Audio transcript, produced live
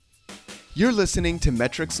You're listening to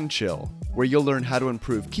Metrics and Chill, where you'll learn how to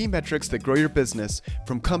improve key metrics that grow your business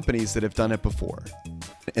from companies that have done it before.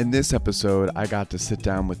 In this episode, I got to sit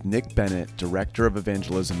down with Nick Bennett, Director of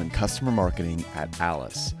Evangelism and Customer Marketing at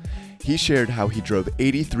Alice. He shared how he drove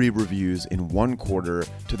 83 reviews in one quarter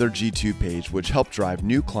to their G2 page, which helped drive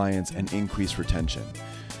new clients and increase retention.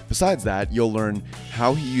 Besides that, you'll learn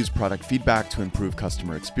how he used product feedback to improve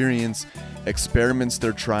customer experience, experiments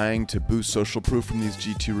they're trying to boost social proof from these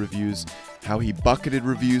G2 reviews, how he bucketed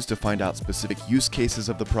reviews to find out specific use cases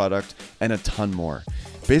of the product, and a ton more.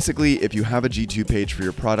 Basically, if you have a G2 page for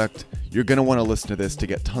your product, you're going to want to listen to this to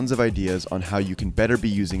get tons of ideas on how you can better be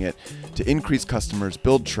using it to increase customers,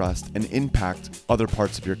 build trust, and impact other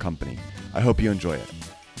parts of your company. I hope you enjoy it.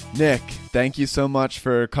 Nick, thank you so much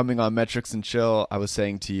for coming on Metrics and Chill. I was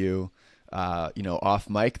saying to you, off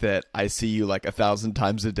mic that I see you like 1,000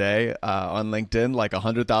 times a day on LinkedIn, like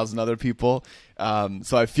 100,000 other people.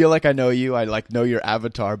 So I feel like I know you. I know your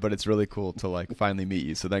avatar, but it's really cool to finally meet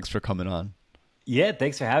you. So thanks for coming on. Yeah,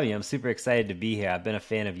 thanks for having me. I'm super excited to be here. I've been a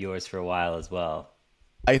fan of yours for a while as well.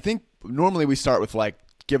 I think normally we start with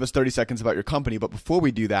give us 30 seconds about your company. But before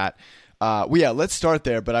we do that, let's start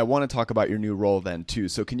there. But I want to talk about your new role then too.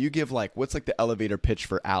 So can you give what's the elevator pitch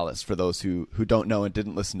for Alice for those who don't know and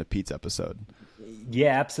didn't listen to Pete's episode?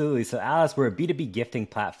 Yeah, absolutely. So Alice, we're a B2B gifting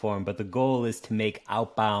platform, but the goal is to make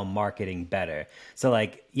outbound marketing better. So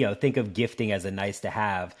think of gifting as a nice to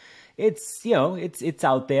have. It's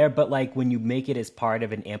out there, but when you make it as part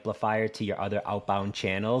of an amplifier to your other outbound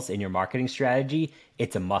channels in your marketing strategy,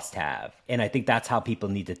 it's a must have. And I think that's how people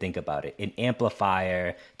need to think about it. An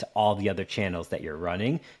amplifier to all the other channels that you're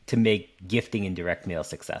running to make gifting and direct mail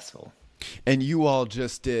successful. And you all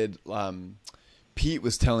just did, Pete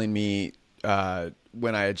was telling me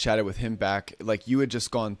when I had chatted with him back, you had just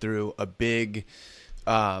gone through a big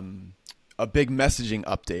messaging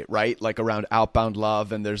update, right? Around outbound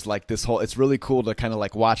love. And there's this whole, it's really cool to kind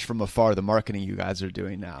of watch from afar the marketing you guys are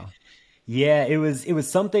doing now. Yeah, it was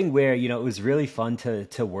something where, it was really fun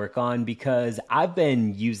to work on because I've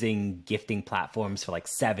been using gifting platforms for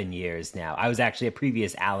 7 years now. I was actually a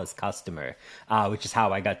previous Alice customer, which is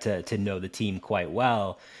how I got to know the team quite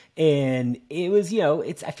well. And it was,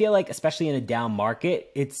 I feel like, especially in a down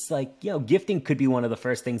market, it's gifting could be one of the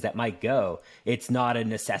first things that might go. It's not a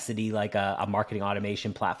necessity like a marketing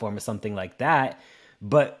automation platform or something like that.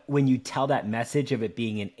 But when you tell that message of it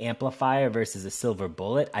being an amplifier versus a silver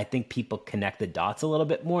bullet, I think people connect the dots a little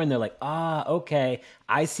bit more and they're like, okay,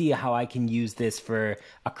 I see how I can use this for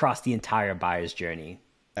across the entire buyer's journey.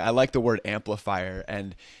 I like the word amplifier,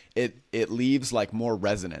 and it leaves more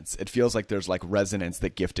resonance. It feels like there's resonance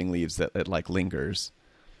that gifting leaves that it lingers.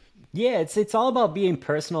 Yeah, it's all about being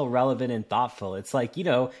personal, relevant, and thoughtful. It's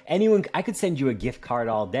anyone, I could send you a gift card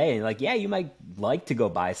all day. And you might like to go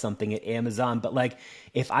buy something at Amazon, but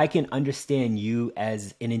if I can understand you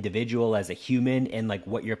as an individual, as a human, and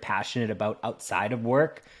what you're passionate about outside of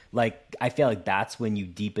work, I feel like that's when you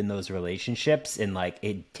deepen those relationships and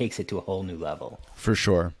it takes it to a whole new level. For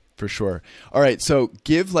sure. For sure. All right. So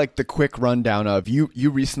give the quick rundown of you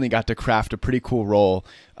recently got to craft a pretty cool role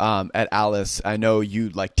at Alice. I know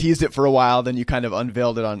you teased it for a while, then you kind of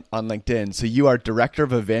unveiled it on LinkedIn. So you are Director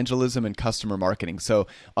of Evangelism and Customer Marketing. So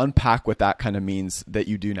unpack what that kind of means that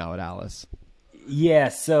you do now at Alice. Yeah.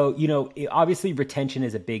 So, obviously retention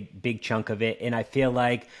is a big chunk of it. And I feel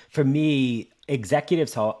like for me,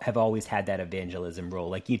 executives have always had that evangelism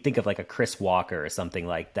role. You think of a Chris Walker or something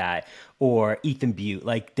like that, or Ethan Butte.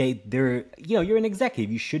 They're you're an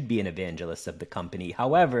executive. You should be an evangelist of the company.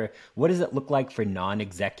 However, what does it look like for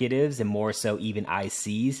non-executives and more so even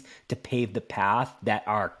ICs to pave the path that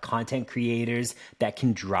are content creators that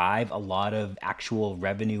can drive a lot of actual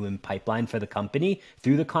revenue and pipeline for the company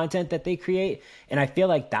through the content that they create? And I feel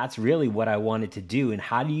like that's really what I wanted to do. And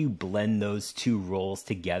how do you blend those two roles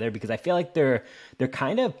together? Because I feel like they're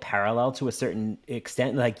kind of parallel to a certain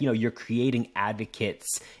extent. You're creating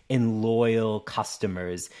advocates and loyal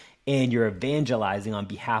customers and you're evangelizing on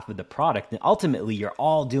behalf of the product. And ultimately, you're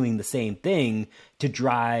all doing the same thing to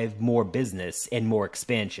drive more business and more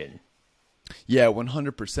expansion. Yeah,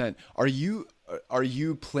 100%. Are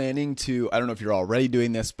you planning to, I don't know if you're already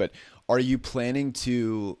doing this, but are you planning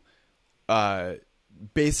to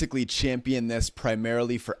basically champion this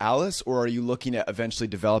primarily for Alice, or are you looking at eventually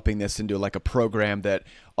developing this into a program that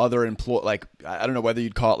other I don't know whether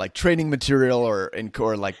you'd call it training material or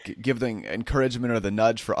give the encouragement or the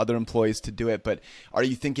nudge for other employees to do it, but are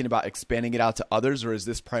you thinking about expanding it out to others, or is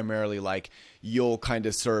this primarily you'll kind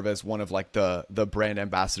of serve as one of the brand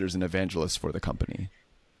ambassadors and evangelists for the company?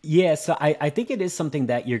 Yeah, so I think it is something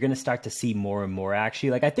that you're going to start to see more and more, actually.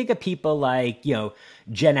 Like, I think of people like,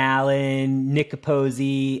 Jen Allen, Nick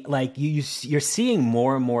Capozzi, like you're seeing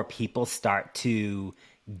more and more people start to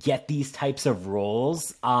get these types of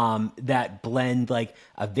roles that blend like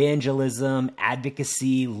evangelism,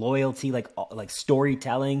 advocacy, loyalty, like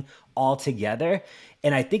storytelling all together.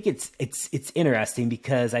 And I think it's interesting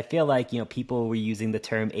because I feel like people were using the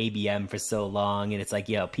term ABM for so long, and it's like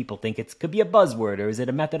people think it could be a buzzword, or is it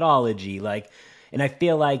a methodology? Like, and I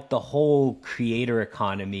feel like the whole creator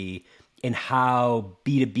economy and how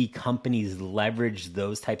B2B companies leverage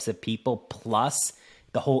those types of people, plus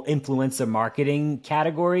the whole influencer marketing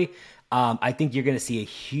category, I think you're going to see a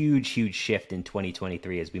huge shift in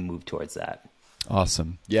 2023 as we move towards that.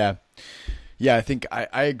 Awesome. Yeah. Yeah, I think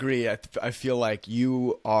I agree. I feel like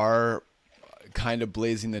you are kind of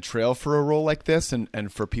blazing the trail for a role like this,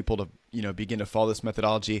 and for people to begin to follow this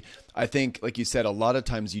methodology. I think, like you said, a lot of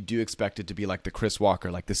times you do expect it to be like the Chris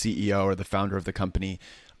Walker, like the CEO or the founder of the company.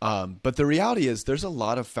 But the reality is there's a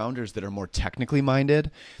lot of founders that are more technically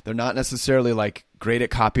minded. They're not necessarily like great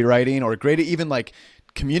at copywriting or great at even like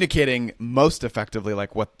communicating most effectively,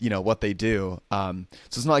 like what they do. So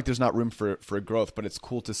it's not like there's not room for growth, but it's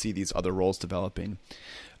cool to see these other roles developing.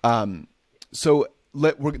 So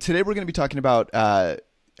today we're going to be talking about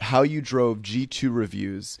how you drove G2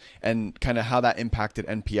 reviews and kind of how that impacted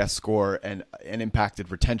NPS score and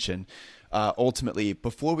impacted retention. Ultimately,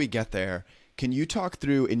 before we get there, can you talk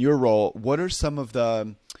through, in your role, what are some of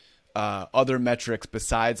the other metrics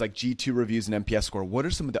besides like G2 reviews and NPS score? What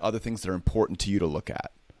are some of the other things that are important to you to look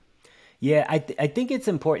at? Yeah, I think it's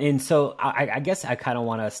important. And so I guess I kind of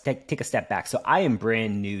want to take a step back. So I am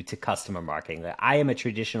brand new to customer marketing. I am a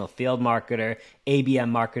traditional field marketer,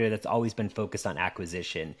 ABM marketer that's always been focused on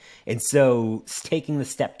acquisition. And so taking the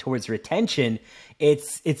step towards retention,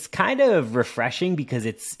 it's kind of refreshing because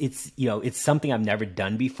it's something I've never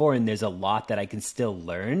done before, and there's a lot that I can still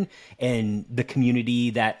learn. And the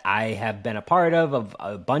community that I have been a part of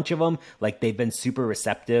a bunch of them, like they've been super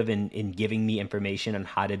receptive in giving me information on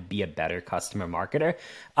how to be a better customer marketer.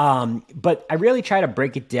 But I really try to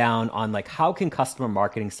break it down on like how can customer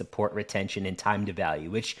marketing support retention and time to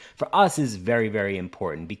value, which for us is very, very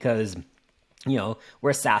important because we're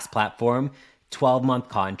a SaaS platform, 12-month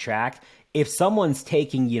contract. If someone's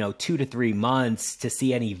taking, 2 to 3 months to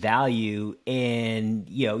see any value, and,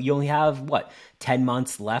 you only have 10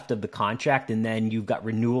 months left of the contract, and then you've got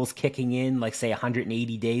renewals kicking in, like say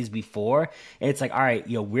 180 days before. And it's like, all right,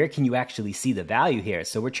 where can you actually see the value here?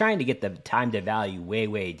 So we're trying to get the time to value way,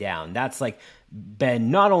 way down. That's like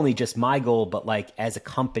been not only just my goal, but like as a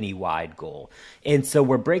company-wide goal. And so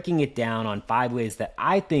we're breaking it down on 5 ways that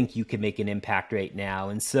I think you can make an impact right now.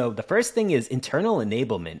 And so the first thing is internal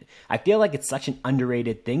enablement. I feel like it's such an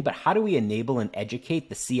underrated thing, but how do we enable and educate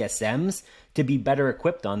the CSMs to be better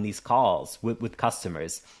equipped on these calls with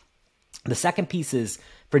customers? The second piece is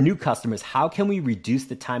for new customers, how can we reduce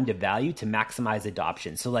the time to value to maximize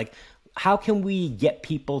adoption? So like, how can we get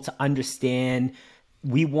people to understand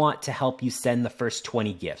we want to help you send the first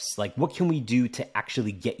 20 gifts? Like, what can we do to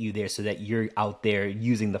actually get you there so that you're out there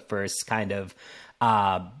using the first kind of,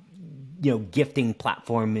 gifting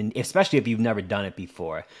platform, and especially if you've never done it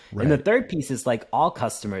before. Right. And the third piece is like all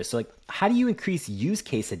customers. So like, how do you increase use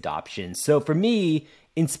case adoption? So for me,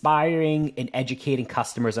 inspiring and educating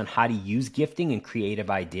customers on how to use gifting and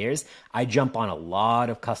creative ideas, I jump on a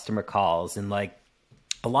lot of customer calls, and like,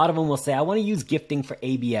 a lot of them will say, I want to use gifting for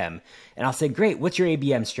ABM. And I'll say, great, what's your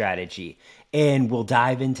ABM strategy? And we'll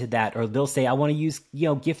dive into that. Or they'll say, I want to use,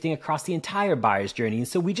 gifting across the entire buyer's journey. And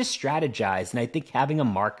so we just strategize. And I think having a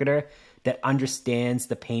marketer that understands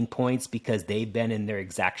the pain points because they've been in their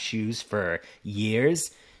exact shoes for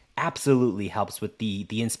years absolutely helps with the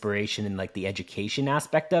inspiration and like the education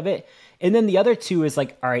aspect of it. And then the other two is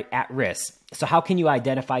like, all right, at risk. So how can you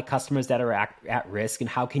identify customers that are at risk, and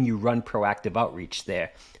how can you run proactive outreach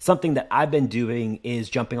there? Something that I've been doing is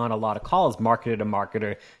jumping on a lot of calls, marketer to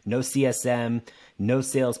marketer, no CSM, no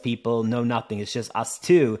salespeople, no nothing. It's just us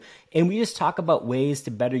two. And we just talk about ways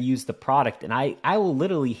to better use the product. And I will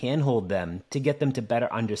literally handhold them to get them to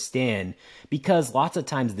better understand, because lots of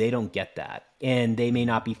times they don't get that and they may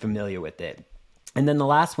not be familiar with it. And then the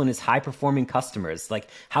last one is high-performing customers. Like,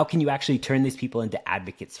 how can you actually turn these people into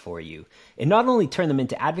advocates for you? And not only turn them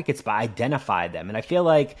into advocates, but identify them. And I feel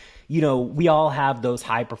like, we all have those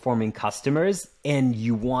high-performing customers, and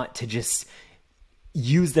you want to just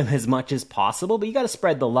use them as much as possible, but you got to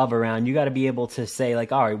spread the love around. You got to be able to say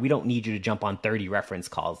like, all right, we don't need you to jump on 30 reference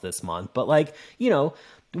calls this month, but like,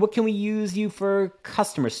 what can we use you for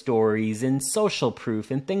customer stories and social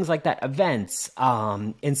proof and things like that, events.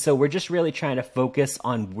 And so we're just really trying to focus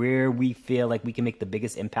on where we feel like we can make the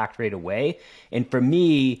biggest impact right away. And for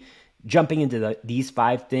me, jumping into these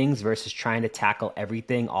 5 things versus trying to tackle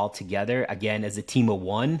everything all together, again, as a team of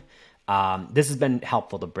one, this has been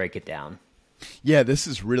helpful to break it down. Yeah, this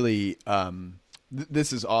is really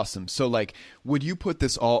this is awesome. So like, would you put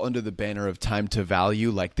this all under the banner of time to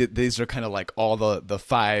value? Like these are kind of like all the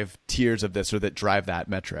 5 tiers of this, or that drive that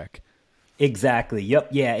metric. Exactly. Yep.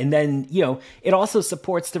 Yeah. And then, it also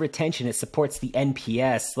supports the retention. It supports the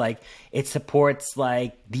NPS. Like it supports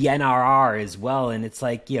like the NRR as well. And it's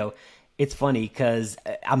like, it's funny because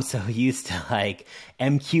I'm so used to like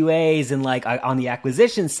MQAs and like on the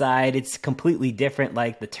acquisition side, it's completely different,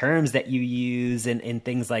 like the terms that you use and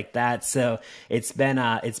things like that. So it's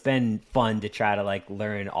been fun to try to like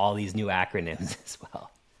learn all these new acronyms as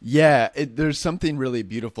well. Yeah, there's something really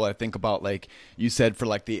beautiful, I think, about like you said, for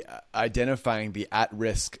like the identifying the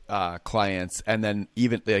at-risk clients, and then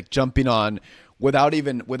even like jumping on without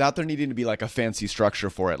there needing to be like a fancy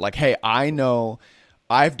structure for it. Like, hey, I know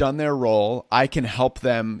I've done their role. I can help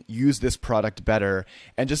them use this product better,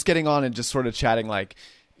 and just getting on and just sort of chatting like,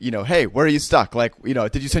 hey, where are you stuck? Like,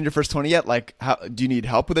 did you send your first 20 yet? Like, how do you need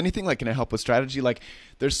help with anything? Like, can I help with strategy? Like,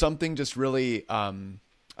 there's something just really,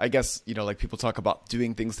 I guess, like people talk about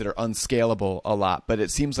doing things that are unscalable a lot, but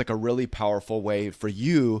it seems like a really powerful way for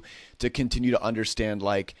you to continue to understand,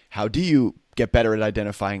 like, how do you get better at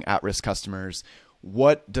identifying at-risk customers?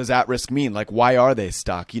 What does at-risk mean? Like, why are they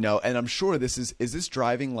stuck? And I'm sure is this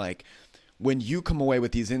driving, like, when you come away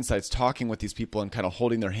with these insights, talking with these people and kind of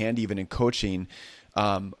holding their hand even in coaching,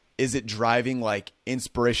 is it driving like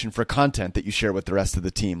inspiration for content that you share with the rest of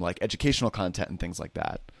the team, like educational content and things like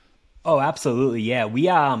that? Oh, absolutely. Yeah.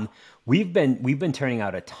 We've been turning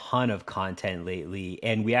out a ton of content lately,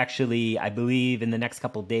 and we actually, I believe in the next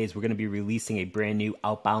couple of days, we're going to be releasing a brand new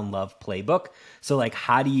Outbound Love playbook. So like,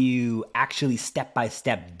 how do you actually step by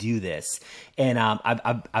step do this? And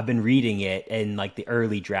I've been reading it and like the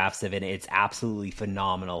early drafts of it. It's absolutely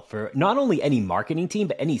phenomenal for not only any marketing team,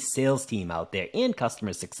 but any sales team out there and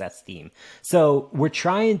customer success team. So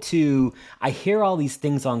I hear all these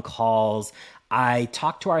things on calls. I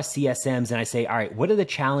talk to our CSMs and I say, all right, what are the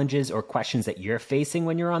challenges or questions that you're facing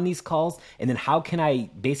when you're on these calls? And then how can I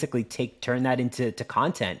basically turn that into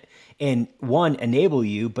content? And one, enable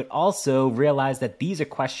you, but also realize that these are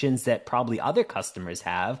questions that probably other customers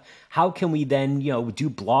have. How can we then, do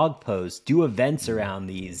blog posts, do events around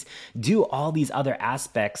these, do all these other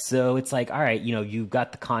aspects? So it's like, all right, you've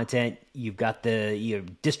got the content, you've got the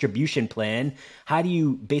distribution plan. How do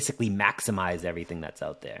you basically maximize everything that's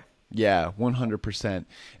out there? Yeah, 100%.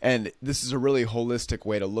 And this is a really holistic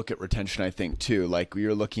way to look at retention, I think, too. Like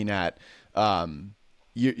you're looking at,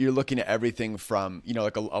 you're looking at everything from,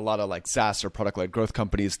 like a lot of like SaaS or product-led growth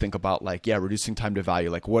companies think about like, reducing time to value.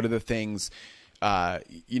 Like what are the things,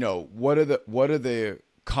 what are the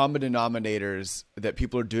common denominators that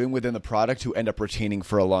people are doing within the product who end up retaining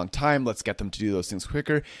for a long time? Let's get them to do those things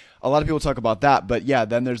quicker. A lot of people talk about that, but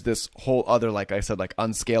then there's this whole other, like I said, like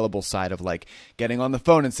unscalable side of like getting on the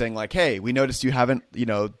phone and saying like, hey, we noticed you haven't,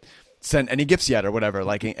 sent any gifts yet or whatever,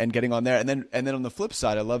 like, and getting on there. And then on the flip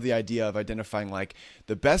side, I love the idea of identifying like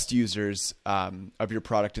the best users of your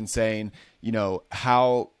product and saying,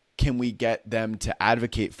 how can we get them to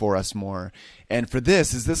advocate for us more? And for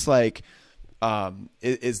this, is this like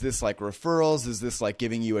referrals? Is this like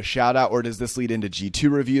giving you a shout out, or does this lead into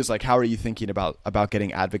G2 reviews? Like, how are you thinking about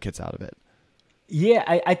getting advocates out of it?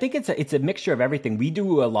 Yeah, I think it's a mixture of everything. We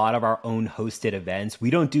do a lot of our own hosted events. We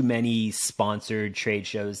don't do many sponsored trade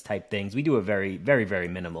shows type things. We do a very, very, very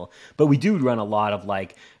minimal. But we do run a lot of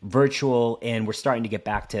like virtual, and we're starting to get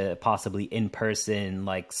back to possibly in-person,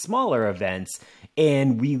 like smaller events.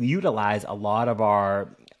 And we utilize a lot of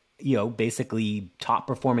our, basically top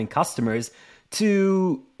performing customers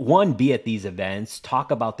to, one, be at these events,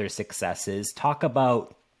 talk about their successes, talk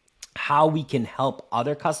about how we can help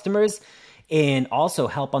other customers, and also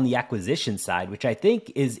help on the acquisition side, which I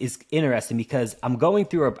think is interesting because I'm going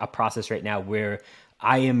through a process right now where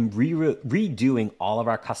I am redoing all of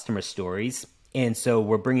our customer stories. And so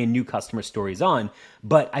we're bringing new customer stories on.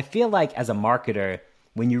 But I feel like as a marketer,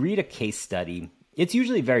 when you read a case study, it's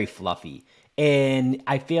usually very fluffy. And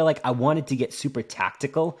I feel like I wanted to get super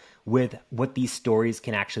tactical with what these stories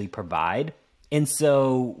can actually provide. And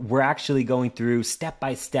so we're actually going through step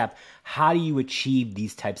by step, how do you achieve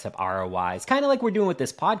these types of ROIs? Kind of like we're doing with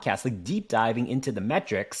this podcast, like deep diving into the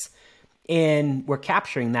metrics And we're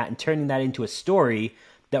capturing that and turning that into a story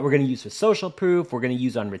that we're going to use for social proof. We're going to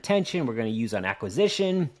use on retention. We're going to use on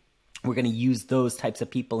acquisition. We're going to use those types of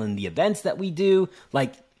people in the events that we do.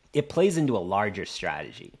 Like, it plays into a larger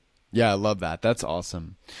strategy. Yeah, I love that. That's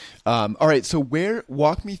awesome. All right, so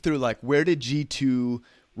walk me through, like, where did G2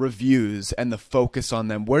 reviews and the focus on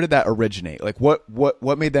them, where did that originate? Like,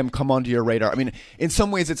 what made them come onto your radar? I mean, in some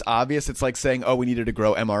ways it's obvious. It's like saying, oh, we needed to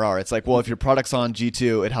grow MRR. It's like, well, if your product's on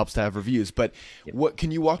G2, it helps to have reviews. But what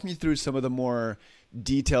can you walk me through some of the more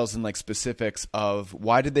details and like specifics of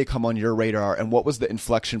why did they come on your radar, and what was the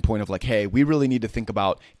inflection point of like, hey, we really need to think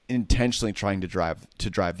about intentionally trying to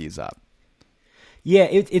drive these up? Yeah,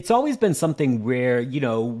 it's always been something where, you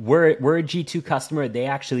know, we're a G2 customer. They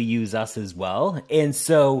actually use us as well. And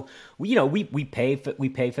so, you know, we pay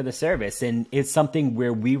for the service. And it's something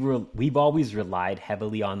where we've always relied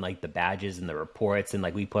heavily on like the badges and the reports. And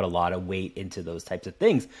like we put a lot of weight into those types of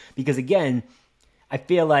things. Because again, I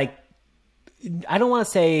feel like, I don't want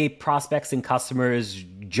to say prospects and customers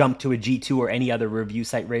jump to a G2 or any other review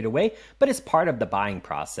site right away, but it's part of the buying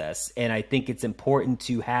process. And I think it's important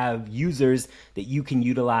to have users that you can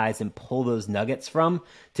utilize and pull those nuggets from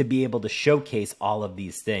to be able to showcase all of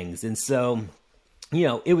these things. And so, you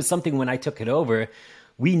know, it was something when I took it over,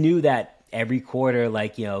 we knew that every quarter,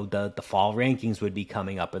 like, you know, the fall rankings would be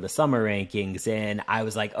coming up or the summer rankings. And I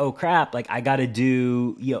was like, oh crap, like I got to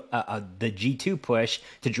do, you know, the G2 push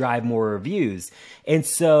to drive more reviews. And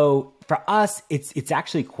so for us, it's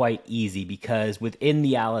actually quite easy because within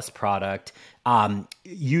the Alice product,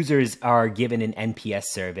 users are given an NPS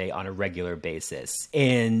survey on a regular basis.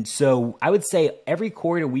 And so I would say every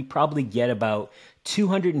quarter we probably get about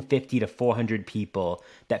 250 to 400 people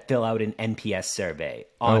that fill out an NPS survey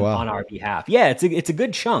on our behalf. Yeah, it's a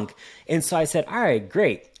good chunk. And so I said, all right,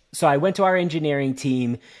 great. So I went to our engineering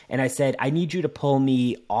team and I said, I need you to pull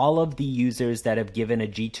me all of the users that have given a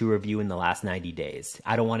G2 review in the last 90 days.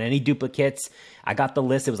 I don't want any duplicates. I got the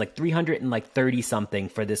list. It was like 330 something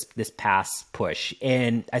for this past push.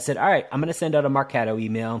 And I said, all right, I'm going to send out a Marketo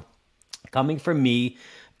email coming from me.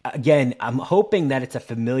 Again, I'm hoping that it's a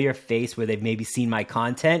familiar face where they've maybe seen my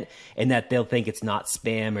content and that they'll think it's not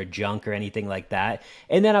spam or junk or anything like that.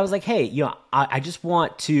 And then I was like, hey, you know, I just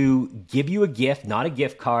want to give you a gift, not a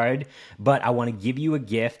gift card, but I want to give you a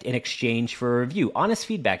gift in exchange for a review. Honest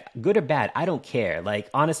feedback, good or bad, I don't care. Like,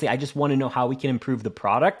 honestly, I just want to know how we can improve the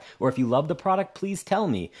product, or if you love the product, please tell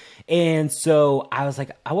me. And so I was like,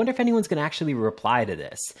 I wonder if anyone's going to actually reply to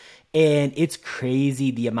this. And it's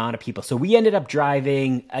crazy the amount of people. So we ended up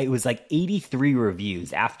driving, it was like 83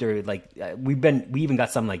 reviews after like, we even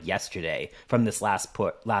got some like yesterday from this last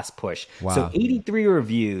push. Wow. So 83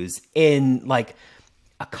 reviews in like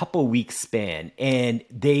a couple weeks span. And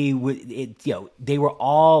they were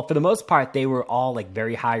all, for the most part, they were all like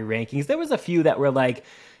very high rankings. There was a few that were like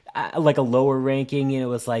a lower ranking, and it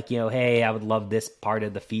was like, you know, hey, I would love this part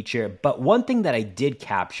of the feature. But one thing that I did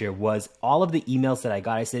capture was all of the emails that I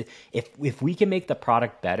got. I said, if we can make the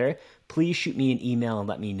product better, please shoot me an email and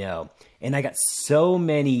let me know. And I got so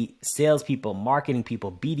many salespeople, marketing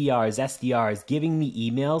people, BDRs, SDRs giving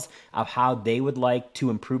me emails of how they would like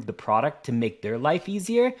to improve the product to make their life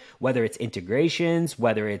easier, whether it's integrations,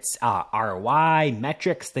 whether it's ROI,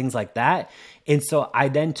 metrics, things like that. And so I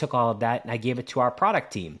then took all of that and I gave it to our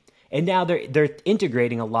product team. And now they're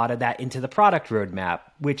integrating a lot of that into the product roadmap,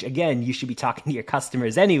 which again, you should be talking to your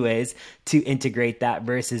customers anyways to integrate that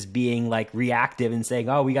versus being like reactive and saying,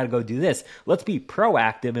 oh, we got to go do this. Let's be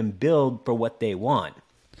proactive and build for what they want.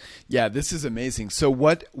 Yeah, this is amazing. So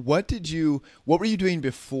what were you doing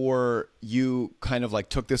before you kind of like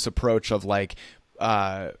took this approach of like,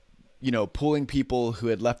 you know, pulling people who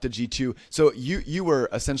had left a G2? So you were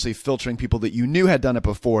essentially filtering people that you knew had done it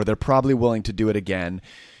before. They're probably willing to do it again.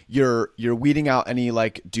 You're weeding out any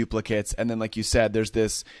like duplicates. And then, like you said,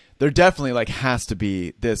 there definitely like has to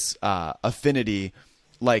be this affinity,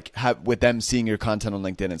 like with them seeing your content on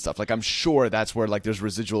LinkedIn and stuff. Like, I'm sure that's where like there's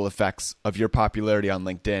residual effects of your popularity on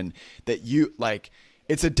LinkedIn that you like,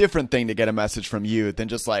 it's a different thing to get a message from you than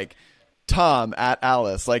just like Tom at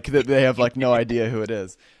Alice. Like they have like no idea who it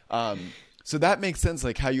is. So that makes sense.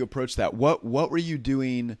 Like how you approach that. What were you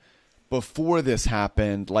doing before this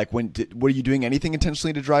happened? Like were you doing anything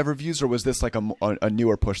intentionally to drive reviews, or was this like a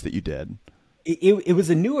newer push that you did? It was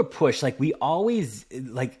a newer push. Like we always,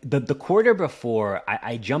 like the quarter before,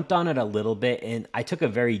 I jumped on it a little bit and I took a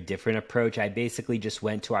very different approach. I basically just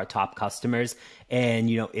went to our top customers and,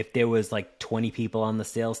 you know, if there was like 20 people on the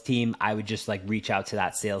sales team, I would just like reach out to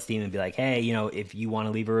that sales team and be like, hey, you know, if you want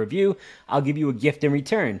to leave a review, I'll give you a gift in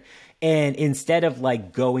return. And instead of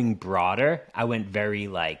like going broader, I went very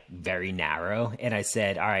narrow. And I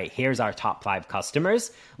said, all right, here's our top 5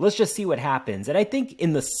 customers. Let's just see what happens. And I think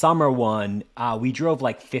in the summer one, we drove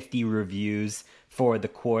like 50 reviews for the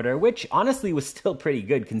quarter, which honestly was still pretty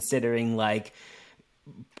good considering like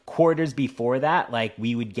quarters before that, like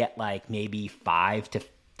we would get like maybe 5 to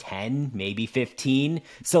 10, maybe 15.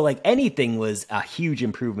 So like anything was a huge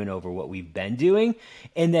improvement over what we've been doing.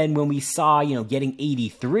 And then when we saw, getting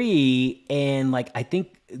 83, and like I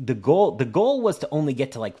think the goal was to only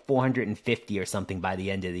get to like 450 or something by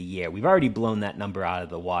the end of the year. We've already blown that number out of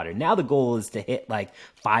the water. Now the goal is to hit like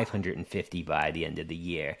 550 by the end of the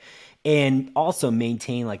year. And also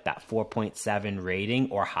maintain like that 4.7 rating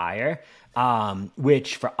or higher,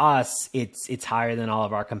 which for us, it's higher than all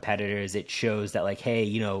of our competitors. It shows that like, hey,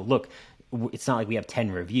 look, it's not like we have 10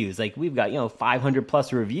 reviews. Like we've got, 500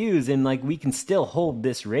 plus reviews, and like we can still hold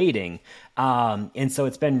this rating. And so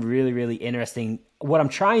it's been really, really interesting. What I'm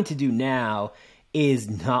trying to do now is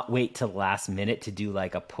not wait till the last minute to do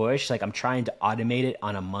like a push. Like I'm trying to automate it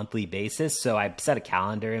on a monthly basis. So I set a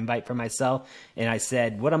calendar invite for myself, and I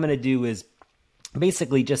said, what I'm going to do is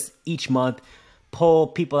basically just each month pull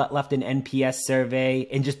people that left an NPS survey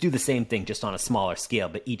and just do the same thing, just on a smaller scale,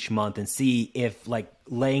 but each month, and see if like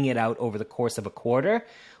laying it out over the course of a quarter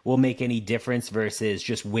will make any difference versus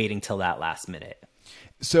just waiting till that last minute.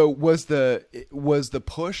 So was the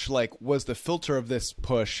push, like, was the filter of this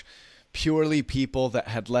push purely people that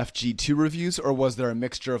had left G2 reviews, or was there a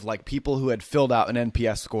mixture of like people who had filled out an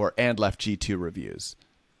NPS score and left G2 reviews?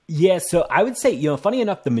 Yeah, so I would say, funny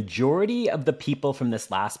enough, the majority of the people from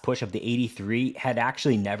this last push of the 83 had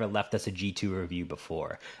actually never left us a G2 review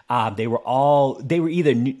before. They were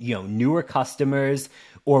either newer customers,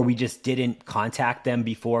 or we just didn't contact them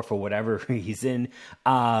before for whatever reason.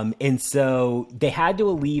 And so they had to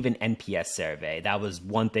leave an NPS survey. That was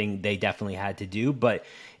one thing they definitely had to do, but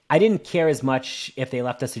I didn't care as much if they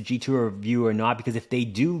left us a G2 review or not, because if they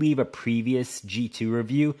do leave a previous G2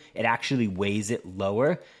 review, it actually weighs it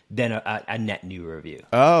lower than a net new review.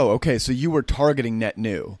 Oh, okay. So you were targeting net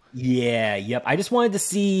new. Yeah, yep. I just wanted to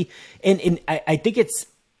see, and I think it's,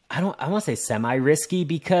 I want to say semi-risky,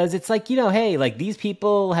 because it's like, hey, like these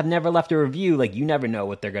people have never left a review. Like you never know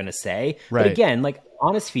what they're going to say. Right. But again, like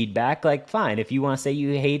honest feedback, like fine. If you want to say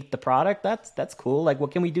you hate the product, that's cool. Like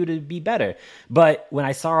what can we do to be better? But when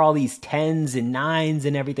I saw all these 10s and 9s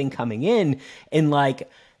and everything coming in, and like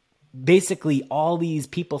basically all these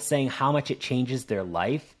people saying how much it changes their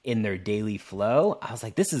life in their daily flow, I was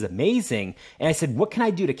like, this is amazing. And I said, what can I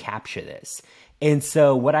do to capture this? And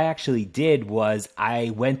so what I actually did was I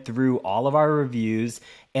went through all of our reviews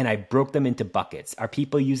and I broke them into buckets. Are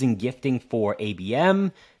people using gifting for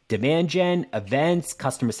ABM, demand gen, events,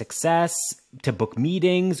 customer success, to book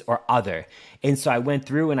meetings, or other? And so I went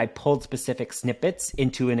through and I pulled specific snippets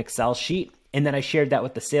into an Excel sheet. And then I shared that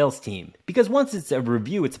with the sales team, because once it's a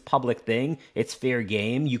review, it's a public thing. It's fair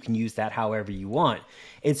game. You can use that however you want.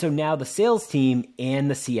 And so now the sales team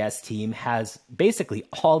and the CS team has basically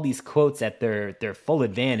all these quotes at their full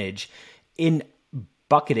advantage in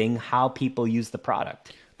bucketing how people use the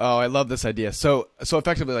product. Oh, I love this idea. So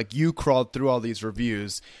effectively, like you crawled through all these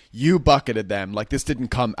reviews, you bucketed them. Like this didn't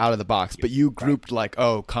come out of the box, but you grouped like,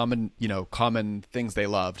 common things they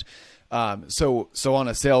loved. So on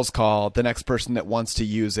a sales call, the next person that wants to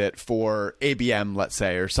use it for ABM, let's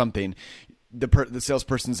say, or something, the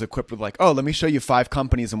salesperson is equipped with like, let me show you 5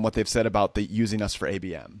 companies and what they've said about using us for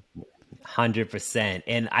ABM. 100%.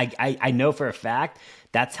 And I know for a fact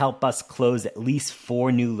that's helped us close at least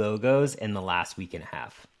 4 new logos in the last week and a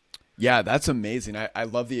half. Yeah, that's amazing. I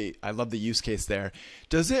love the use case there.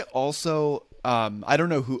 Does it also, I don't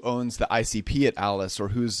know who owns the ICP at Alice or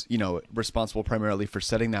who's, responsible primarily for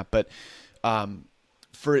setting that, but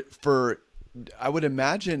for I would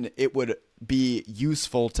imagine it would be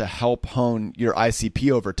useful to help hone your ICP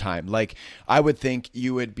over time. Like I would think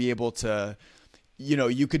you would be able to,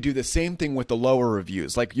 you could do the same thing with the lower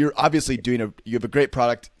reviews. Like you're obviously you have a great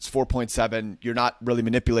product. It's 4.7. You're not really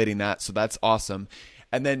manipulating that. So that's awesome.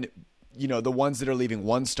 And then, the ones that are leaving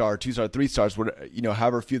 1 star, 2 star, 3 stars,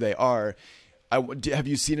 however few they are, have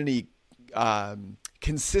you seen any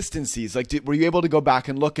consistencies? Like, were you able to go back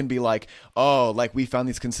and look and be like, like we found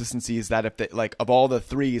these consistencies that if they, like of all the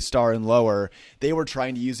 3 star and lower, they were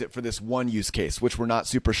trying to use it for this one use case, which we're not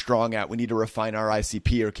super strong at. We need to refine our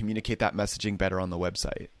ICP or communicate that messaging better on the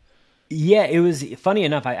website. Yeah, it was funny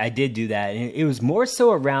enough. I did do that. And it was more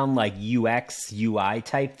so around like UX, UI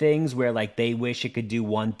type things where like they wish it could do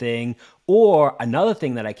one thing. Or another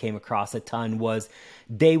thing that I came across a ton was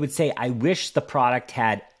they would say, I wish the product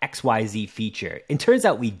had XYZ feature. And turns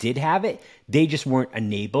out we did have it. They just weren't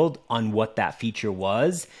enabled on what that feature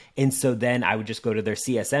was. And so then I would just go to their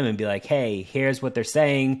CSM and be like, hey, here's what they're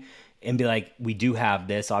saying, and be like, we do have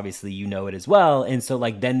this, obviously you know it as well. And so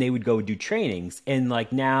like then they would go do trainings, and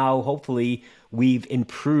like now hopefully we've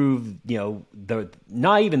improved, the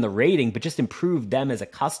not even the rating, but just improved them as a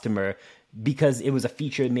customer because it was a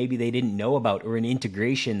feature maybe they didn't know about or an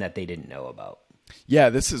integration that they didn't know about. Yeah,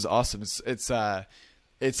 this is awesome.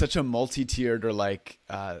 It's such a multi-tiered or like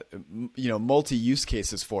multi-use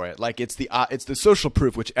cases for it. Like it's the social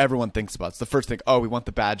proof, which everyone thinks about. It's the first thing. Oh, we want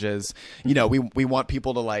the badges. We want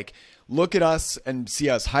people to like look at us and see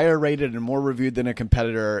us higher rated and more reviewed than a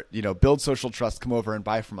competitor. Build social trust, come over and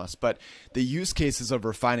buy from us. But the use cases of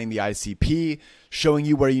refining the ICP, showing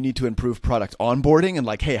you where you need to improve product onboarding, and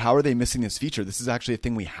like, hey, how are they missing this feature? This is actually a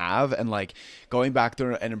thing we have, and like going back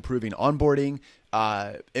there and improving onboarding.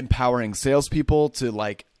 Empowering salespeople to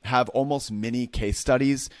like have almost mini case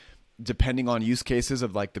studies depending on use cases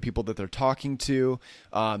of like the people that they're talking to.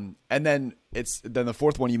 And then the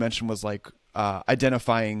fourth one you mentioned was like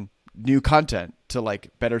identifying new content to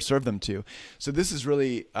like better serve them to. So this is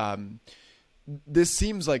really this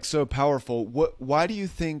seems like so powerful. Why do you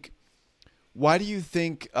think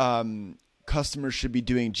customers should be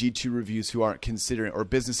doing G2 reviews who aren't considering, or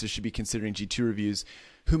businesses should be considering G2 reviews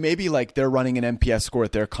who maybe like they're running an NPS score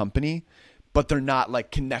at their company, but they're not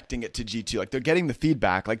like connecting it to G2. Like they're getting the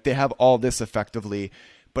feedback, like they have all this effectively,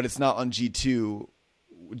 but it's not on G2.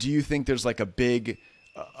 Do you think there's like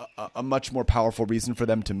a much more powerful reason for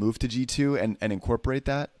them to move to G2 and incorporate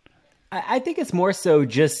that? I think it's more so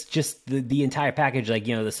just the entire package, like,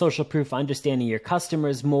 the social proof, understanding your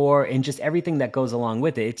customers more, and just everything that goes along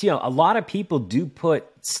with it. It's, a lot of people do put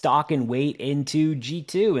stock and weight into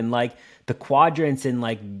G2 and like the quadrants and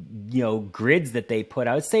like, grids that they put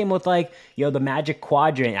out. Same with like, the Magic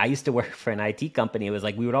Quadrant. I used to work for an IT company. It was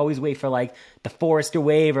like, we would always wait for like the Forrester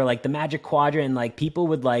Wave or like the Magic Quadrant. And like people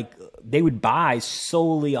would like, they would buy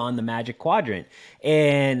solely on the Magic Quadrant.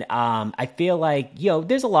 And I feel like,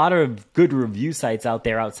 there's a lot of good review sites out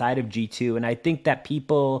there outside of G2. And I think that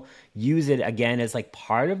people use it again as like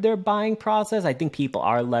part of their buying process. I think people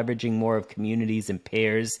are leveraging more of communities and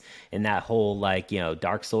pairs and that whole like,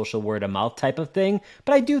 dark social word of mouth type of thing.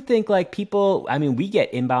 But I do think like people, we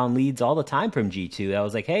get inbound leads all the time from G2. I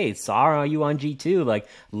was like, hey, Sarah, are you on G2? Like,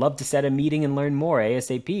 love to set a meeting and learn more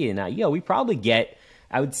ASAP. And we probably get,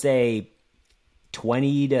 I would say,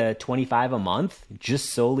 20 to 25 a month just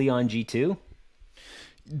solely on G2.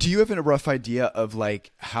 Do you have a rough idea of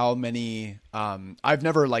like how many, I've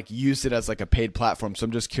never like used it as like a paid platform, so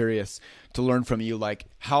I'm just curious to learn from you, like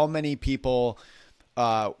how many people,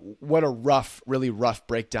 what a really rough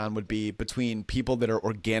breakdown would be between people that are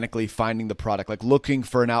organically finding the product, like looking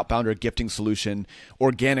for an outbound or gifting solution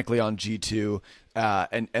organically on G2,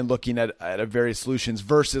 and looking at various solutions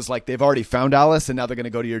versus like they've already found Alice and now they're going to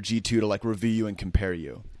go to your G2 to like review you and compare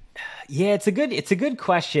you. Yeah, it's a good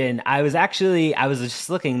question. I was just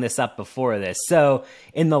looking this up before this. So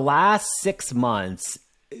in the last 6 months,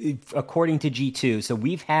 according to G2, so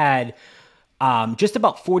we've had just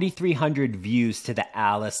about 4,300 views to the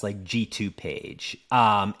Alice like G2 page.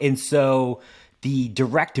 And so the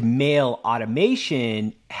direct mail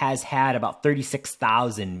automation has had about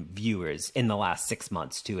 36,000 viewers in the last 6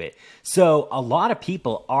 months to it. So a lot of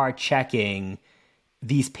people are checking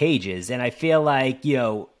these pages. And I feel like,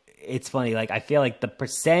 it's funny. Like, I feel like the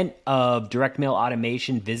percent of direct mail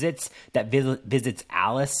automation visits that visits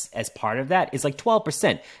Alice as part of that is like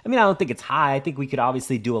 12%. I don't think it's high. I think we could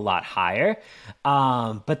obviously do a lot higher.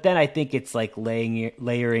 But then I think it's like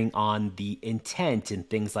layering on the intent and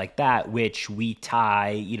things like that, which we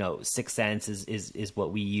tie, 6 Sense is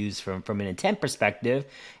what we use from an intent perspective.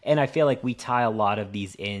 And I feel like we tie a lot of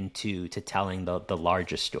these into telling the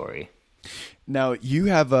larger story. Now you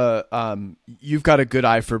have you've got a good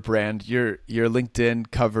eye for brand. Your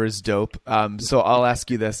LinkedIn cover is dope. So I'll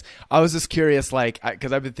ask you this. I was just curious, like,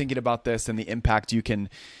 cause I've been thinking about this and the impact you can,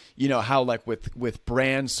 how like with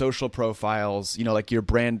brand social profiles, like your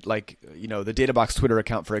brand, like, the DataBox Twitter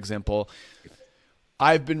account, for example,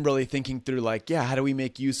 I've been really thinking through like, how do we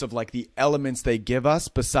make use of like the elements they give us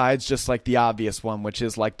besides just like the obvious one, which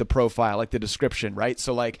is like the profile, like the description, right?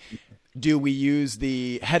 So like, do we use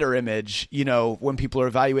the header image, when people are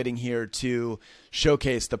evaluating here to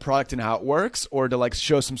showcase the product and how it works, or to like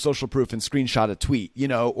show some social proof and screenshot a tweet,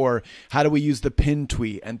 or how do we use the pin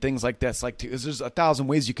tweet and things like this? Like, there's 1,000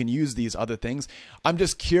 ways you can use these other things. I'm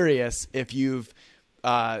just curious if you've,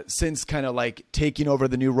 since kind of like taking over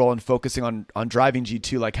the new role and focusing on driving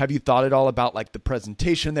G2, like, have you thought at all about like the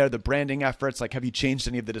presentation there, the branding efforts? Like, have you changed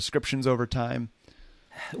any of the descriptions over time?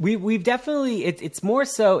 We've definitely, it's more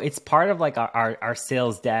so, it's part of like our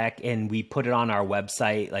sales deck, and we put it on our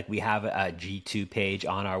website. Like, we have a G2 page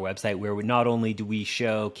on our website where not only do we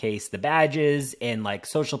showcase the badges and like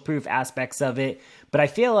social proof aspects of it, but I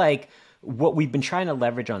feel like what we've been trying to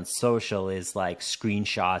leverage on social is like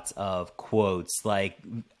screenshots of quotes. Like,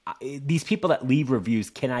 these people that leave reviews,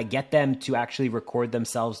 can I get them to actually record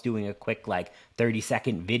themselves doing a quick like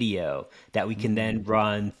 30-second video that we can then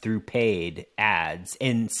run through paid ads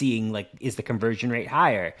and seeing like, is the conversion rate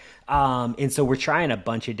higher? And so we're trying a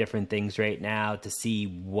bunch of different things right now to see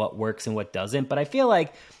what works and what doesn't. But I feel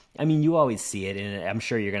like, I mean, you always see it, and I'm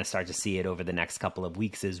sure you're going to start to see it over the next couple of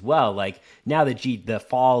weeks as well. Like, now that the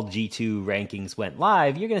fall G2 rankings went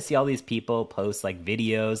live, you're going to see all these people post like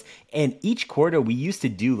videos. And each quarter, we used to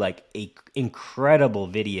do like a incredible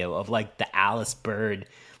video of like the Alice Bird,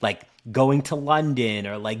 like going to London,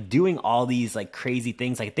 or like doing all these like crazy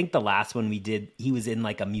things. Like, I think the last one we did, he was in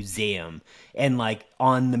like a museum, and like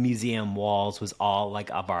on the museum walls was all like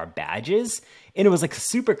of our badges. And it was like a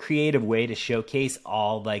super creative way to showcase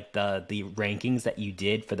all like the rankings that you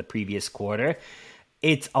did for the previous quarter.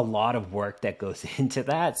 It's a lot of work that goes into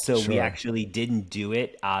that. So Sure. We actually didn't do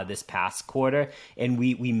it this past quarter, and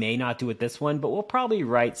we may not do it this one, but we'll probably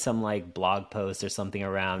write some like blog posts or something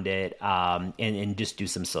around it, and just do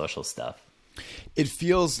some social stuff. It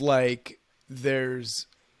feels like there's,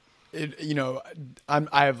 I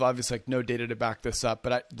have obviously like no data to back this up,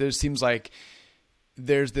 but there seems like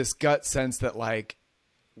there's this gut sense that like,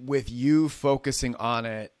 with you focusing on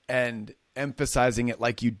it and emphasizing it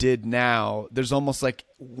like you did now, there's almost like,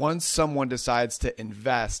 once someone decides to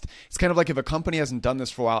invest, it's kind of like if a company hasn't done this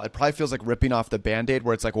for a while, it probably feels like ripping off the Band-Aid,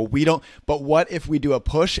 where it's like, well, we don't, but what if we do a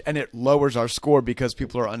push and it lowers our score because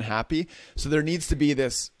people are unhappy? So there needs to be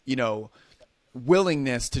this,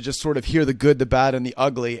 willingness to just sort of hear the good, the bad, and the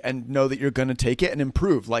ugly, and know that you're going to take it and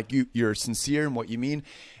improve. Like, you're sincere in what you mean.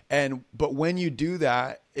 But when you do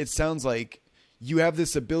that, it sounds like you have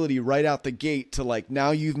this ability right out the gate to like,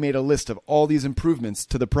 now you've made a list of all these improvements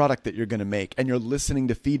to the product that you're going to make, and you're listening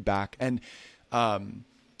to feedback. And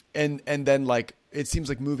then like, it seems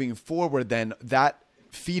like moving forward, then that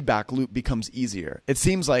feedback loop becomes easier. It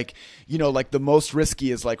seems like, like the most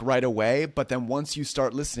risky is like right away, but then once you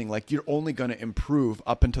start listening, like, you're only going to improve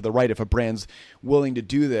up and to the right if a brand's willing to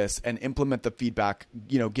do this and implement the feedback,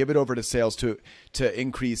 give it over to sales to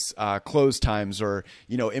increase close times, or,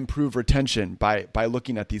 improve retention by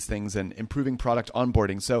looking at these things and improving product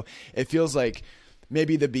onboarding. So it feels like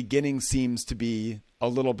maybe the beginning seems to be a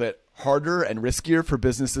little bit harder and riskier for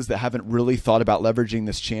businesses that haven't really thought about leveraging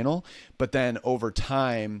this channel. But then over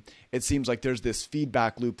time, it seems like there's this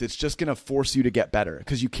feedback loop that's just going to force you to get better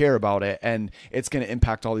because you care about it, and it's going to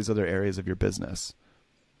impact all these other areas of your business.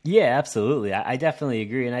 Yeah, absolutely. I definitely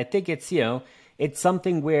agree. And I think it's, it's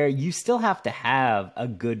something where you still have to have a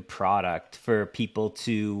good product for people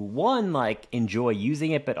to, one, like enjoy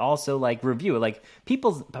using it, but also like review it. Like,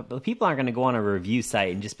 people aren't going to go on a review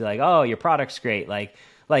site and just be like, oh, your product's great. Like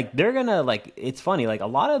they're gonna, like, it's funny, like a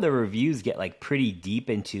lot of the reviews get like pretty deep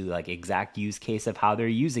into like exact use case of how they're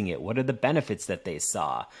using it. What are the benefits that they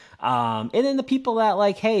saw? And then the people that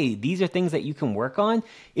like, hey, these are things that you can work on.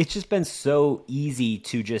 It's just been so easy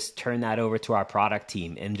to just turn that over to our product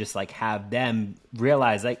team and just like have them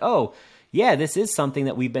realize like, oh, yeah, this is something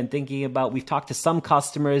that we've been thinking about. We've talked to some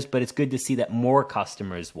customers, but it's good to see that more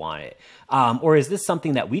customers want it. Or is this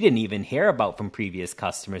something that we didn't even hear about from previous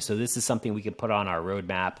customers? So this is something we could put on our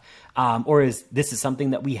roadmap. Or is this is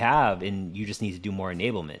something that we have and you just need to do more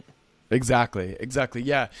enablement? Exactly.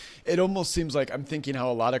 Yeah. It almost seems like, I'm thinking how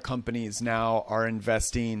a lot of companies now are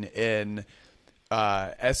investing in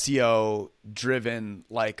SEO driven,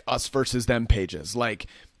 like us versus them pages. Like,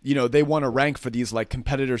 they want to rank for these like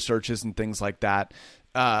competitor searches and things like that.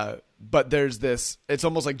 But there's this, it's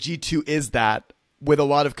almost like G2 is that, with a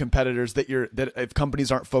lot of competitors that if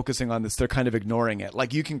companies aren't focusing on this, they're kind of ignoring it.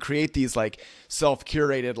 Like, you can create these like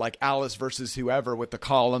self-curated, like Alice versus whoever with the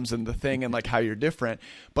columns and the thing and like how you're different.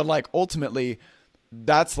 But like, ultimately,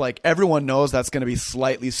 that's like, everyone knows that's going to be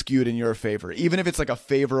slightly skewed in your favor. Even if it's like a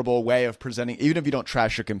favorable way of presenting, even if you don't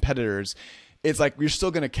trash your competitors, it's like, you're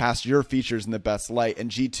still going to cast your features in the best light.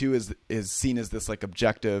 And G2 is seen as this like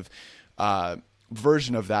objective,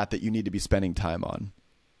 version of that you need to be spending time on.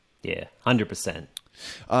 Yeah, 100%.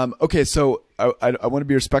 Okay, so I want to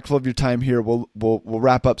be respectful of your time here. We'll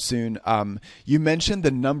wrap up soon. You mentioned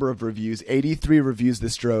the number of reviews, 83 reviews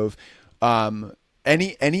this drove.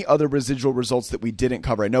 Any other residual results that we didn't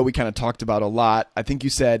cover? I know we kind of talked about a lot. I think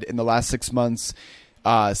you said in the last 6 months,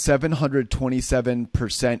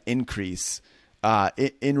 727% increase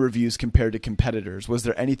in reviews compared to competitors. Was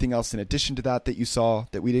there anything else in addition to that you saw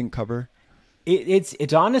that we didn't cover?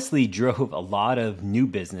 It honestly drove a lot of new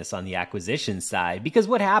business on the acquisition side, because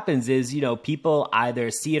what happens is, people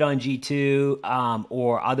either see it on G2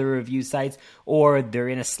 or other review sites, or they're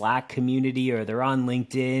in a Slack community, or they're on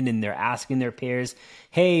LinkedIn and they're asking their peers,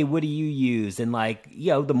 hey, what do you use? And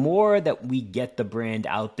the more that we get the brand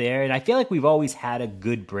out there, and I feel like we've always had a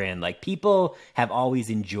good brand. Like, people have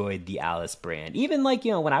always enjoyed the Alyce brand. Even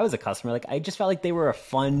when I was a customer, I just felt like they were a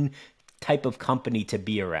fun type of company to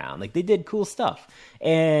be around. Like, they did cool stuff.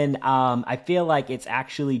 And I feel like it's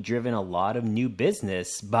actually driven a lot of new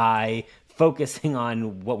business by focusing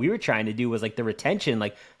on what we were trying to do, was the retention.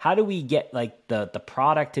 How do we get the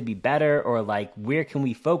product to be better, or where can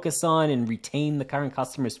we focus on and retain the current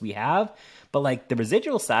customers we have? But the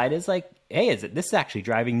residual side is hey, this is actually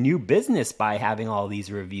driving new business by having all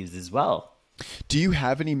these reviews as well. Do you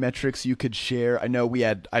have any metrics you could share? I know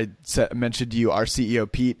I mentioned to you, our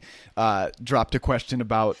CEO Pete dropped a question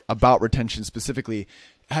about retention specifically.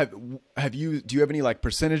 Do you have any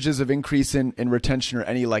percentages of increase in retention, or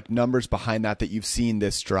any numbers behind that you've seen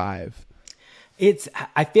this drive?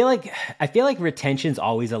 I feel like retention's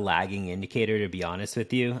always a lagging indicator, to be honest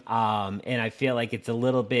with you. And I feel like it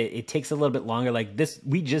takes a little bit longer.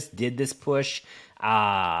 We just did this push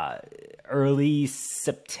early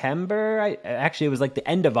September. Actually, it was the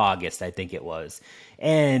end of August, I think it was.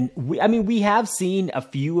 And we have seen a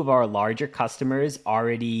few of our larger customers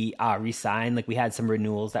already resign. We had some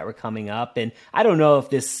renewals that were coming up, and I don't know if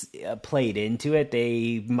this played into it.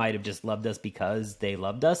 They might have just loved us because they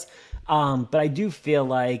loved us. But I do feel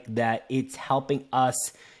like that it's helping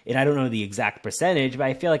us, and I don't know the exact percentage, but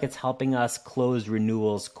I feel like it's helping us close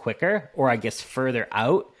renewals quicker, or I guess further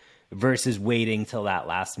out, versus waiting till that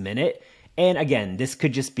last minute. And again, this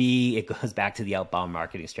could just be, it goes back to the outbound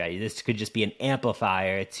marketing strategy. This could just be an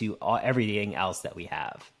amplifier to everything else that we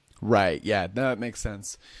have. Right. Yeah, that makes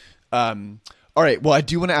sense. All right. Well, I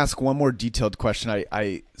do want to ask one more detailed question.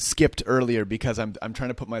 I skipped earlier because I'm trying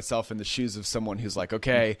to put myself in the shoes of someone who's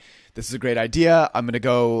okay, this is a great idea. I'm gonna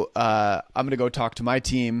go talk to my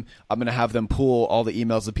team. I'm gonna have them pull all the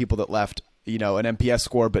emails of people that left an NPS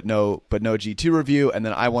score but no G2 review, and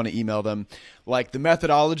then I want to email them the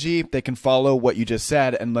methodology. They can follow what you just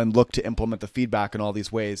said and then look to implement the feedback in all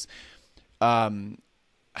these ways.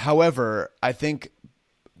 However, I think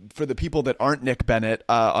for the people that aren't Nick Bennett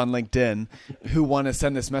on LinkedIn who want to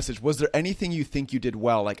send this message, was there anything you think you did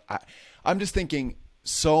well? I'm just thinking,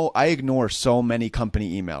 so I ignore so many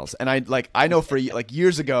company emails, and I know for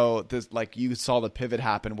years ago, this you saw the pivot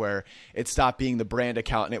happen where it stopped being the brand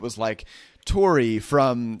account and it was Tori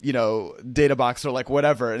from Databox or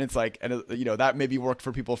whatever, and it's that maybe worked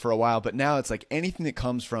for people for a while, but now it's anything that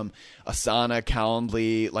comes from Asana,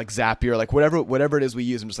 Calendly, Zapier, whatever it is we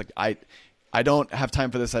use. I'm just I don't have time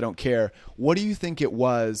for this. I don't care. What do you think it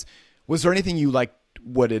was? Was there anything you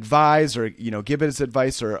would advise, or give it as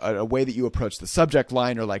advice, or a way that you approach the subject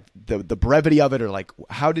line, or the brevity of it, or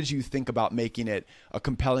how did you think about making it a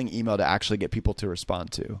compelling email to actually get people to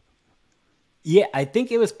respond to? Yeah, I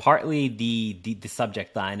think it was partly the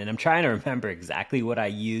subject line, and I'm trying to remember exactly what I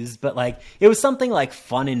used, but it was something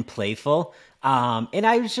fun and playful. And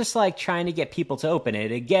I was just trying to get people to open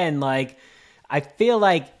it. Again, I feel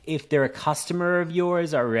like if they're a customer of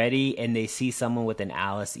yours already and they see someone with an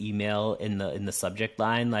Alyce email in the subject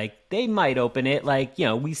line, they might open it.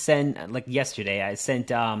 We send, yesterday, I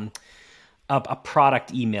sent a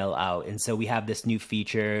product email out. And so we have this new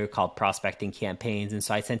feature called prospecting campaigns. And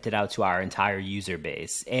so I sent it out to our entire user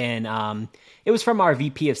base. And it was from our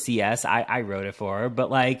VP of CS. I wrote it for her.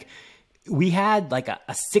 But we had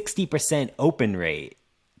a 60% open rate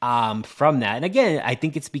from that. And again, I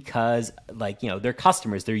think it's because they're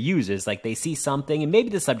customers, they're users, they see something, and maybe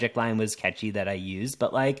the subject line was catchy that I used,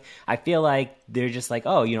 but I feel like they're just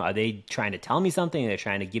oh, are they trying to tell me something? They're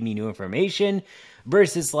trying to give me new information,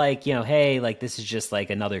 versus hey, this is just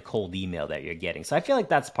another cold email that you're getting. So I feel like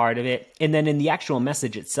that's part of it. And then in the actual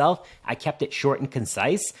message itself, I kept it short and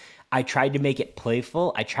concise. I tried to make it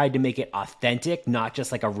playful. I tried to make it authentic, not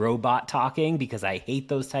just a robot talking, because I hate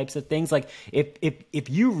those types of things. If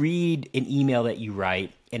you read an email that you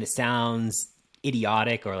write and it sounds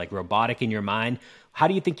idiotic or robotic in your mind, how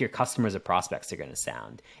do you think your customers or prospects are going to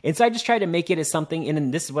sound? And so I just try to make it as something,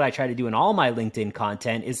 and this is what I try to do in all my LinkedIn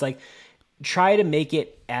content, is like try to make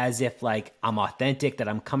it as if like I'm authentic, that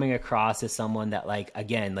I'm coming across as someone that like,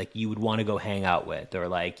 again, like you would want to go hang out with, or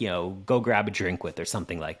like, you know, go grab a drink with, or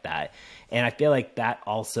something like that. And I feel like that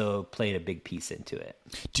also played a big piece into it.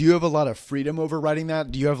 Do you have a lot of freedom over writing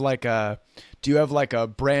that? Do you have like a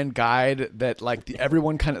brand guide that like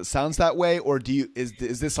everyone kind of sounds that way? Or is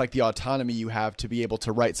this like the autonomy you have to be able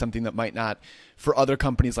to write something that might not for other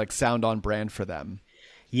companies like sound on brand for them?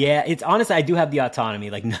 Yeah, it's honestly, I do have the autonomy.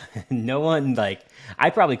 Like no one, like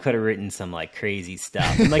I probably could have written some like crazy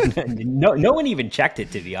stuff. And, like no one even checked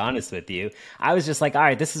it, to be honest with you. I was just like, all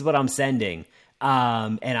right, this is what I'm sending.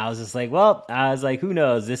 And I was just like, well, I was like, who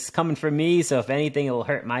knows? This is coming from me. So if anything, it will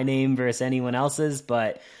hurt my name versus anyone else's.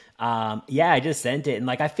 But yeah, I just sent it. And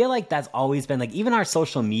like, I feel like that's always been like, even our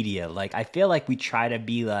social media, like, I feel like we try to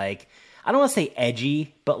be like, I don't want to say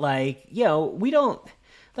edgy, but like, you know, we don't,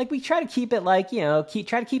 like, we try to keep it like, you know,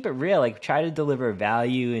 try to keep it real, like try to deliver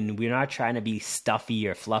value, and we're not trying to be stuffy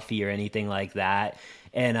or fluffy or anything like that.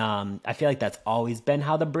 And I feel like that's always been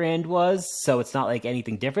how the brand was. So it's not like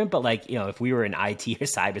anything different, but like, you know, if we were an IT or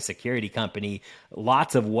cybersecurity company,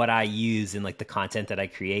 lots of what I use and like the content that I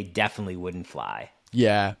create definitely wouldn't fly.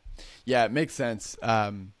 Yeah. Yeah, it makes sense.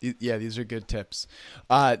 Yeah, these are good tips.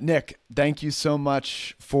 Nick, thank you so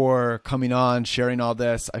much for coming on, sharing all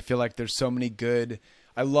this. I feel like there's so many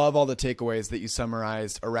I love all the takeaways that you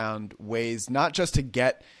summarized around ways not just to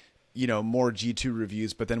get, you know, more G2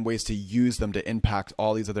 reviews, but then ways to use them to impact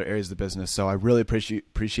all these other areas of the business. So I really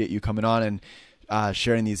appreciate you coming on and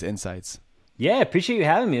sharing these insights. Yeah, appreciate you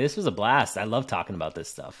having me. This was a blast. I love talking about this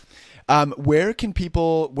stuff. Where do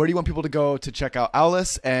you want people to go to check out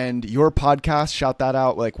Owless and your podcast? Shout that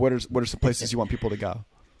out. Like, what are some places you want people to go?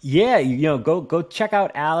 Yeah, you know, go check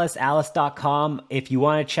out Alice.com. If you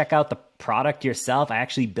want to check out the product yourself, I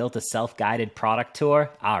actually built a self-guided product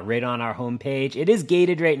tour right on our homepage. It is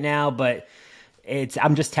gated right now, but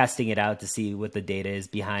I'm just testing it out to see what the data is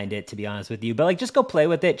behind it, to be honest with you. But like, just go play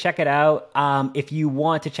with it, check it out. If you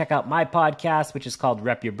want to check out my podcast, which is called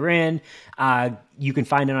Rep Your Brand, you can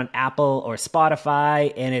find it on Apple or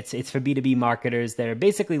Spotify, and it's for B2B marketers that are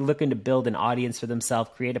basically looking to build an audience for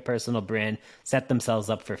themselves, create a personal brand, set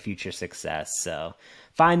themselves up for future success. So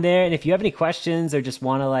find there. And if you have any questions or just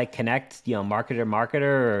want to like connect, you know, marketer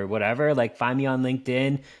or whatever, like find me on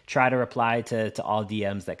LinkedIn, try to reply to all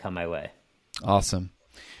DMs that come my way. Awesome.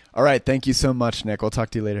 All right. Thank you so much, Nick. We'll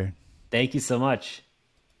talk to you later. Thank you so much.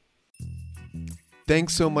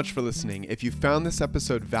 Thanks so much for listening. If you found this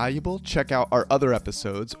episode valuable, check out our other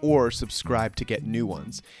episodes or subscribe to get new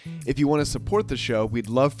ones. If you want to support the show, we'd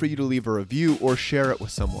love for you to leave a review or share it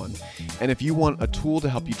with someone. And if you want a tool to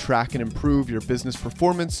help you track and improve your business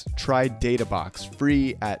performance, try Databox,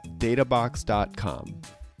 free at databox.com.